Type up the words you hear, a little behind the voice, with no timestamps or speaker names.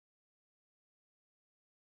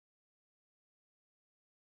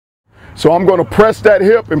So I'm gonna press that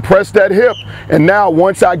hip and press that hip. And now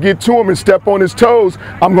once I get to him and step on his toes,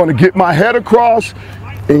 I'm gonna get my head across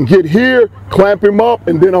and get here, clamp him up,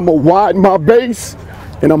 and then I'm gonna widen my base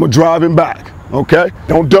and I'm gonna drive him back, okay?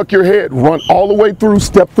 Don't duck your head, run all the way through,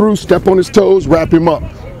 step on his toes, wrap him up.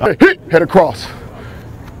 Hit, head across.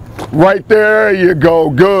 Right there you go,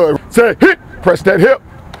 good. Say hit, press that hip.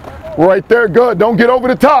 Right there, good. Don't get over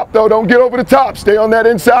the top though, don't get over the top. Stay on that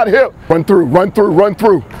inside hip. Run through, run through, run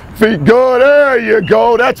through. Feet good, there you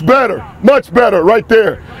go, that's better. Much better, right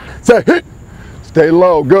there. Say hit, stay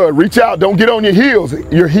low, good. Reach out, don't get on your heels.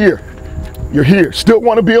 You're here, you're here. Still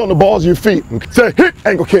want to be on the balls of your feet. Say hit,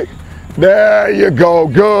 ankle kick. There you go,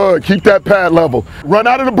 good. Keep that pad level. Run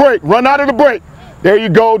out of the break, run out of the break. There you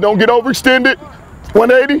go, don't get overextended.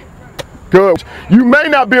 180. Good. You may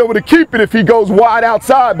not be able to keep it if he goes wide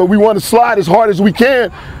outside, but we want to slide as hard as we can.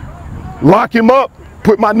 Lock him up,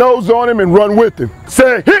 put my nose on him, and run with him.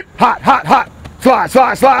 Say hit, hot, hot, hot. Slide,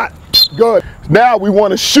 slide, slide. Good. Now we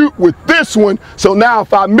want to shoot with this one. So now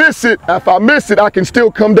if I miss it, I can still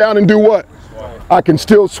come down and do what? I can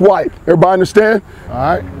still swipe. Everybody understand? All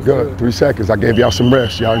right, good. 3 seconds. I gave y'all some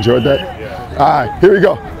rest. Y'all enjoyed that? All right, here we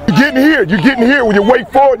go. You're getting here when you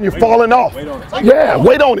wait forward and you're falling off. Yeah,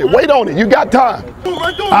 wait on it, you got time.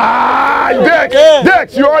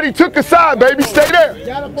 Dex, you already took the side, baby. Stay there,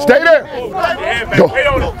 stay there. Go.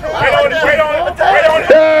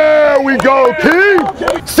 There we go,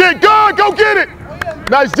 Keith. Sit good, go get it.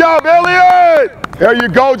 Nice job, Elliot. There you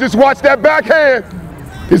go, just watch that backhand.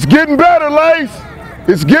 It's getting better, Lace.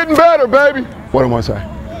 It's getting better, baby. What am I saying?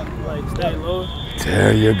 Like stay low.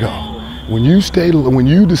 There you go. When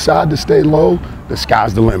you decide to stay low, the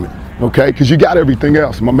sky's the limit, okay? Because you got everything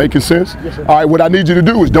else. Am I making sense? Yes, sir. All right, what I need you to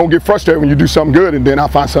do is don't get frustrated when you do something good and then I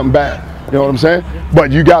find something bad. You know what I'm saying?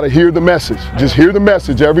 But you got to hear the message. Just hear the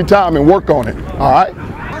message every time and work on it, all right?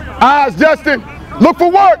 Eyes, Justin. Look for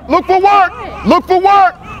work, look for work, look for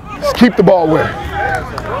work. Just keep the ball where?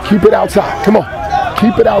 Keep it outside. Come on.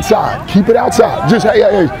 Keep it outside. Keep it outside. Just,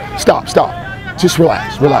 hey, stop. Just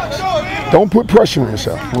relax. Don't put pressure on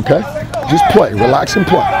yourself, okay? Just play, relax and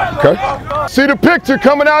play, okay? See the picture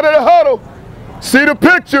coming out of the huddle. See the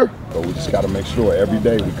picture. But we just got to make sure every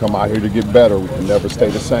day we come out here to get better. We can never stay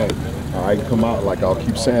the same. All right, come out, like I'll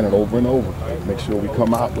keep saying it over and over. Make sure we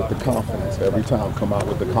come out with the confidence every time. Come out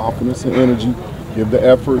with the confidence and energy. Give the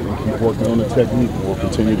effort and keep working on the technique. And we'll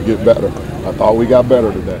continue to get better. I thought we got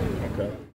better today.